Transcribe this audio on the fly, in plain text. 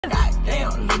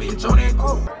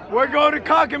We're going to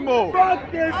Cock and Bull.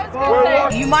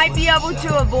 You might be able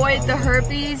to avoid the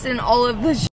herpes and all of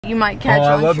the shit you might catch on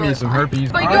I love shore. me some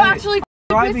herpes. But you actually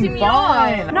pissing me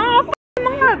off. No, f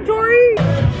him up, Tori.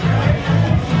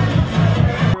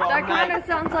 That kind of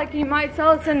sounds like you might sell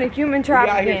us into human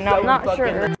trafficking. I'm not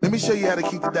sure. Let me show you how to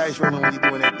keep the dice rolling when you're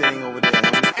doing that thing over there.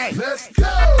 Hey, let's go!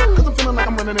 Cause I'm feeling like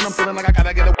I'm running and I'm feeling like I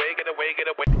gotta get away, get away, get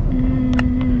away.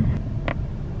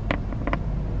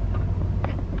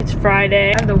 It's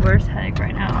Friday. I have the worst headache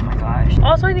right now. Oh my gosh.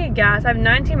 Also, I need gas. I have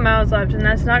 19 miles left and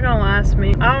that's not gonna last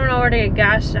me. I don't know where to get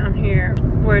gas down here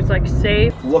where it's like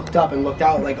safe. Looked up and looked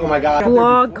out like, oh my god.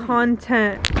 Vlog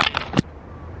content.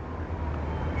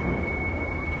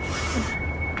 I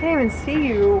can't even see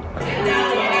you.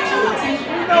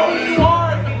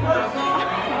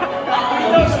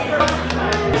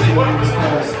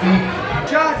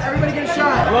 Shots, everybody get a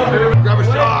shot. Grab a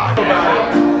shot.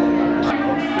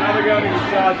 Now we gotta get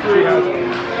shot too. You gotta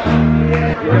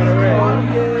wait.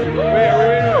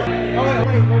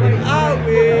 I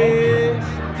wish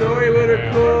Tori would have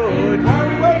called.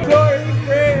 Tori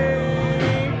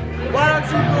Craig. Why don't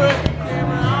you put the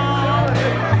camera on?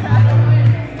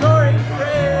 Tori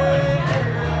Craig.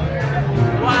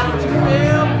 Why don't you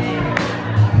film me?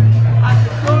 I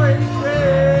said Tori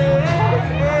Craig.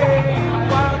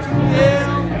 Why don't you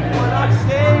film what I'm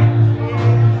saying?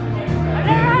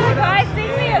 Guys,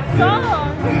 sing me a song.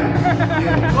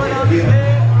 What I'm saying?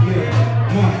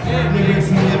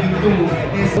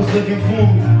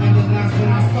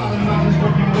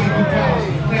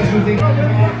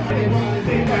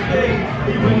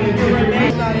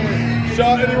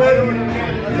 Shot anyway.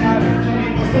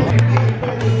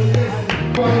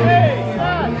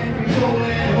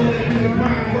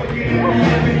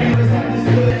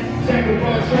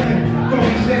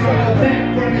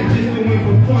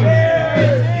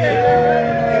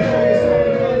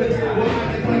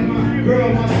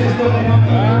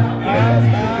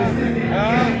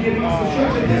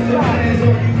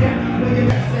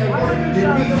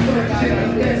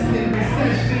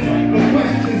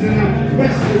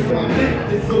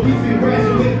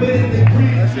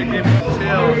 That shit gave me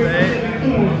chills, man.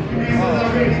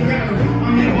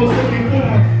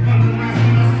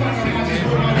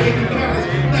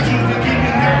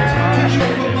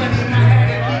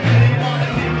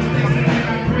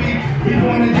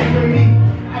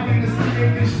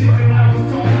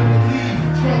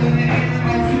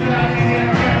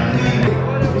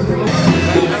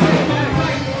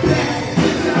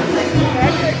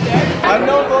 I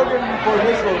know Logan before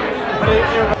this Logan.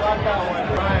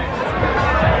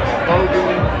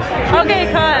 Okay,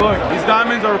 cut. Look, these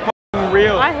diamonds are fucking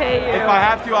real. I hate you. If I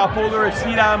have to, I'll pull the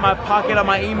receipt out of my pocket on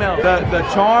my email. The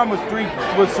charm was three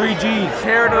G's.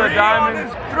 Hair to the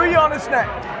diamonds. 3 on his neck.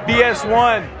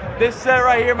 BS1. This set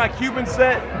right here, my Cuban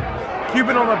set.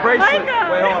 Cuban on the bracelet. Micah.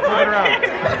 Wait, hold on, flip it around.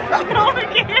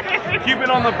 Cuban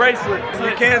on the bracelet.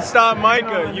 You can't stop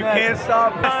Micah. You can't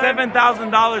stop.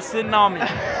 $7,000 sitting on me.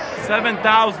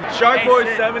 7,000. Shark Boy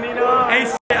 79.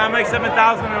 Hey, I make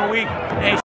 7,000 in a week.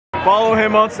 Hey, follow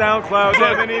him on SoundCloud.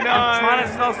 79. I'm trying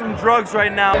to sell some drugs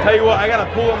right now. Tell you what, I got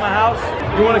a pool in my house.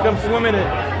 You want to come swim in it?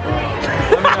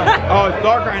 Let me know. Oh, it's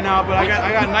dark right now, but I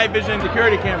got night vision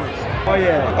security cameras. Oh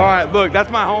yeah. All right, look, that's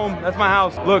my home. That's my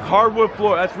house. Look, hardwood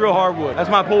floor. That's real hardwood.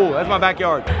 That's my pool. That's my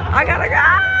backyard. I gotta go!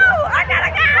 I gotta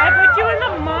go! I put you in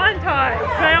the montage,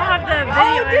 but I don't have the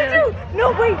video. Oh, did you? No,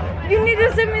 wait. You need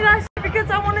to send me that shit because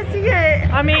I want to see it.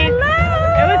 I mean, it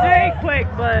was very quick,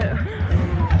 but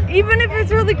even if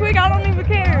it's really quick, I don't even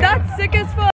care. That's sick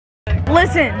as fuck.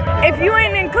 Listen, if you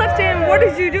ain't in Clifton, what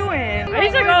is you doing? I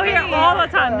used to go here all the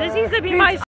time. This used to be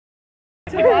my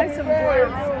to buy some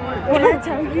drugs. When I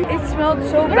tell you, it smelled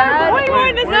so bad. We're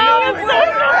going to We're not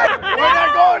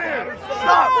going here.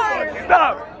 Stop.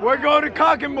 Stop. We're going to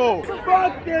Cock and Bull.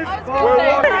 Fuck this. Oh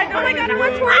my god, I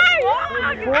went to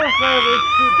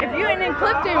If you ain't in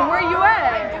Clifton, where you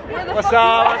at? What's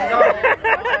up? Let's go.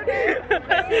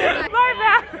 My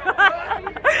bad.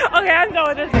 Okay, I'm done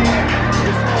with this.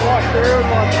 Walk through,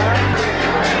 walk back.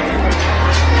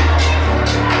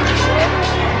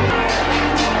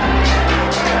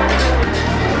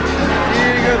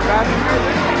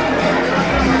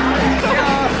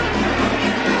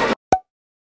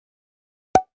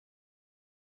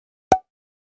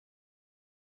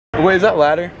 Wait, is that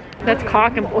ladder? That's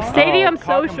Cock and Bull. Stadium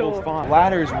Social.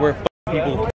 Ladders where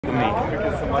people f*** me.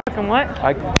 Fucking what?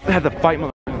 I had to fight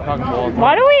my cock and ball.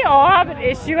 Why do we all have an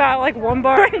issue at like one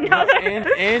bar or another? And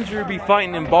Andrew be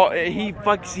fighting in bar. He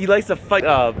likes to fight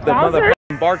the mother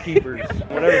barkeepers,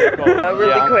 whatever they're called.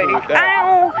 Really quick.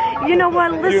 Ow! You know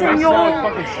what? Listen,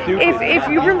 y'all. If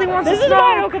you really want to this is why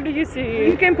I don't smoke, come to UC.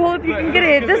 you can pull up, you can get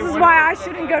it. This is why I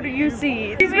shouldn't go to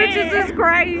UC. These bitches is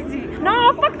crazy.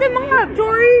 No, fuck them up,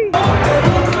 Tori.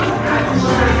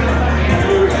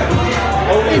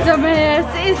 It's a mess.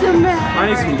 It's a mess. I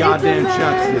need some goddamn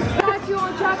chopsticks. Got you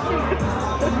on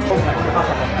chopsticks.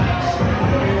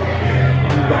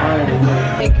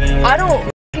 I don't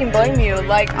fucking blame you.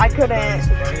 Like, I couldn't.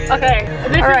 Okay,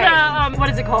 this is a, what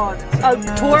is it called? A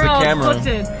tour of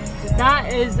Clifton.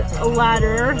 That is a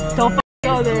ladder. Don't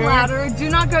go there. Ladder. Do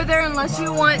not go there unless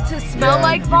you want to smell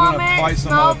like vomit,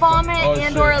 smell vomit,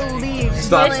 and or leave.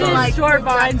 Smelling like short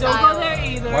vine. Don't go there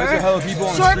either. Why is there hella people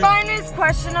on the Short street? vine is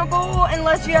questionable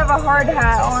unless you have a hard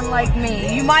hat on like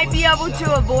me. You might be able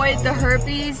to avoid the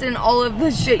herpes and all of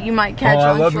the shit you might catch on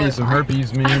I love short me some vine.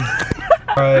 herpes, man.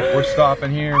 Alright, we're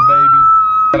stopping here, baby.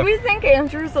 Do we think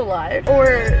Andrew's alive? Or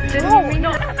did he mean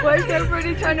why is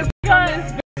everybody trying to f on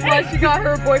this bitch while she got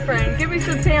her boyfriend? Give me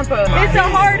some Tampa. It's a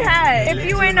hard hat. If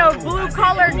you ain't a blue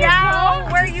collar gal,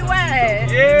 where you at?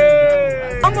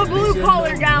 Yeah! I'm a blue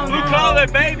collar gal. Blue collar,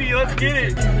 baby, let's get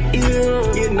it.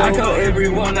 I call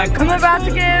everyone I I'm come. about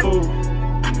to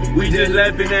give. We just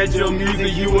laughing at your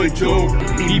music, you a joke.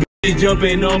 These bitches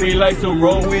jumping on me like some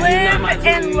roll with it. Live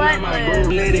and let live.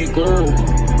 Let it go.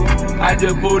 I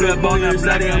just pulled up on the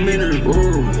side, I'm in her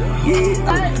groove.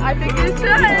 Yeah. I think you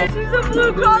should. She's a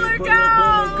blue collar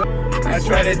gal. I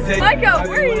try to take Micah,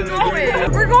 where are you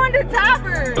going? We're going to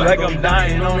Tavern. like I'm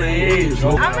dying on the edge.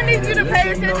 I'm gonna need you to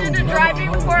pay attention to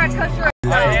driving before I cut your ass.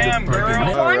 I am,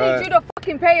 girl. So I need you to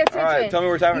fucking pay attention. Alright, tell me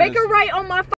where Tavern Make is. a right on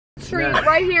my fucking street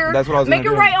right here. That's what I was Make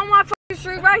gonna a do. right on my fucking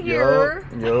street right here.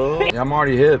 Yo. Yeah, I'm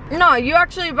already hip. No, you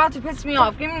actually about to piss me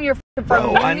off. Give me your fucking phone.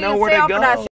 Bro, You I need know to where stay to off of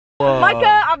that go. shit.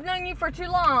 Micah, I've known you for too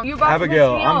long. You about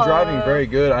Abigail, to piss me I'm off. driving very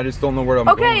good. I just don't know where I'm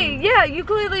Okay, going. yeah, you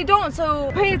clearly don't,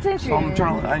 so pay attention. I'm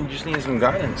trying. I just need some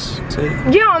guidance. See?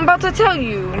 Yeah, I'm about to tell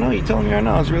you. I know you telling me right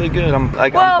now. It's really good. I'm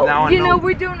like, Well, now I you know know.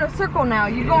 we're doing a circle now.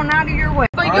 You're going out of your way.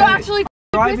 But you Alright, actually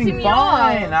driving pissing me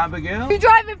fine, off. Abigail. You're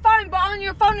driving fine, but on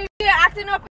your phone and shit, acting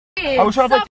up and shit. I was trying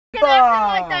to Stop play fucking acting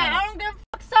FIFA. like that. I don't give a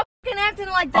fuck. Stop fucking acting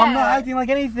like that. I'm not acting like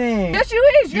anything. Yes,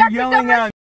 you is. You're acting yelling dumb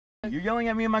at. You're yelling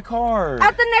at me in my car.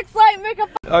 At the next light, make a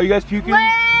Oh, you guys puking?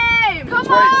 flame. Come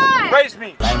on. Race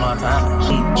me. Like Montana.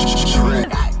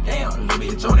 Goddamn, little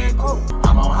bitch on that cool.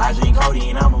 I'm on hygiene,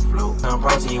 codeine, I'm a flu. Some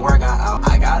protein workout.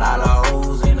 I got all the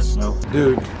hoes in the snow.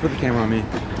 Dude, put the camera on me.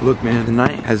 Look, man,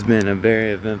 tonight has been a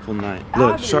very eventful night.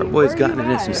 Look, Abby, Sharp Boy's where gotten you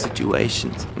into at? some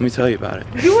situations. Let me tell you about it.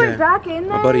 You Okay. went back in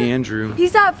there? My buddy Andrew.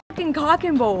 He's that fucking cock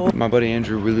and bull. My buddy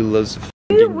Andrew really loves to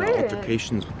You get into win.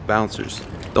 altercations with bouncers.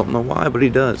 Don't know why, but he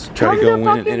does. Try Come to go to in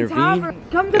and fucking intervene. Tavern.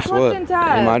 Come to Guess what? Clifton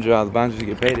Tavern. In my job, the bouncers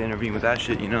get paid to intervene with that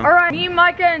shit, you know? Alright, me,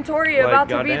 Micah, and Tori are Like, about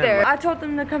to be goddamn, there. like- I told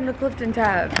them to come to Clifton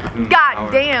Tab. Hour.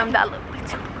 God damn, that little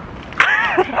bitch.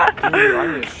 Dude, I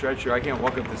need a stretcher. I can't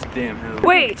walk up this damn hill.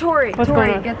 Wait, Tori, What's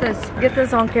going on? get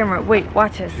this on camera. Wait,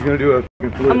 watch this. She's gonna do a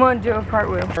fucking flip. I'm gonna do a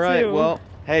cartwheel. Alright, well,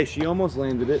 hey, she almost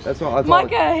landed it. That's all.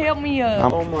 Micah, help me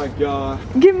up. Oh my god.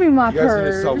 Give me my You guys need to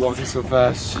purse. stop walking so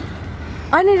fast.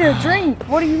 I need a drink.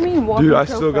 What do you mean walking Dude, I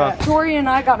so still got- fast? Tori and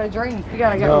I got a drink. We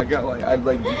gotta No, go. I got like, I'd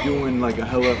like be doing like a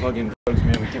hella fucking drugs,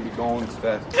 man. We can't be going this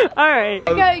fast. Alright.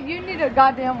 Okay, you need a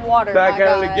goddamn water, Back my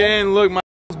at guy. it again. Look, my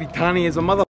be tiny as a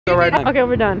motherfucker right now. Okay,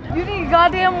 we're done. You need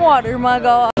goddamn water, my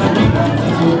god. Are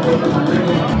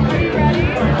you ready?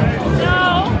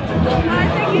 No. I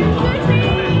think you should be.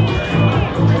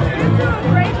 You're so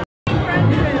great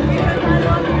friendship because I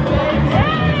love you,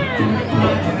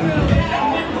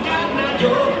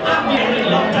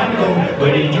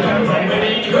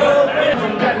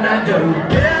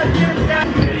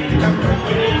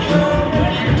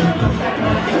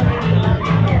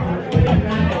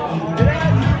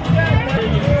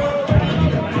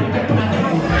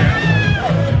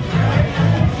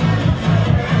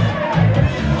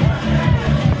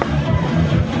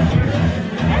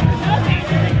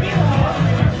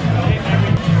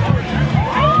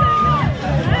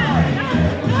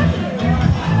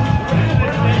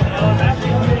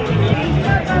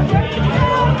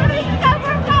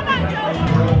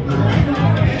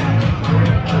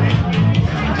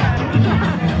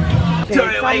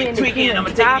 Why you tweaking? I'm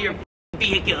gonna take you to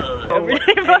your vehicle.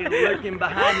 Looking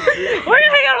behind you. We're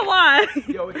gonna hang out a lot.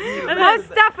 Yo, it's me, And Lester. that's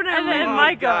definitely Come on,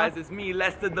 Micah. guys, it's me,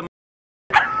 Lester the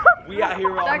We out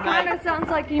here all That night. kind of sounds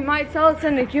like he might sell us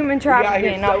into human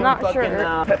trafficking. I'm not sure.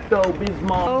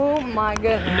 Pepto-Bismol. Oh my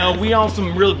goodness. You know, we on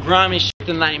some real grimy shit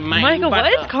tonight, man. Michael, what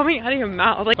is coming out of your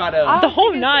mouth? Like, the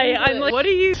whole night, I'm like, what are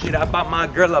you? Shit, I bought my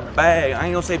girl a bag. I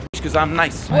ain't gonna say bitch because I'm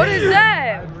nice. What is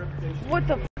that? What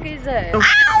the fuck is that?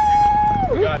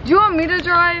 Do you want me to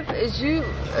drive? Is you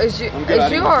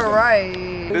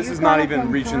alright? This is not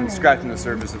even scratching the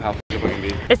surface of how f***ing we can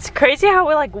be. It's crazy how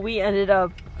we ended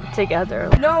up together.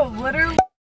 No, literally.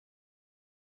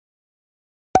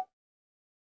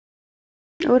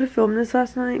 I would have filmed this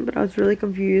last night, but I was really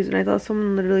confused and I thought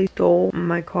someone literally stole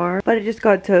my car. But it just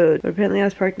got towed. But apparently I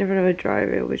was parked in front of a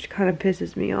driveway, which kind of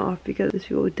pisses me off because these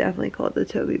people definitely called the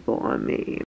tow people on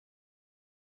me.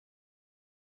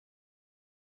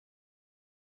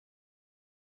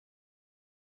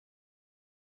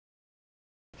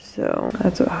 So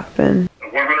that's what happened. A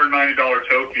 $190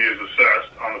 tow fee is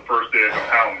assessed on the first day of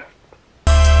impoundment.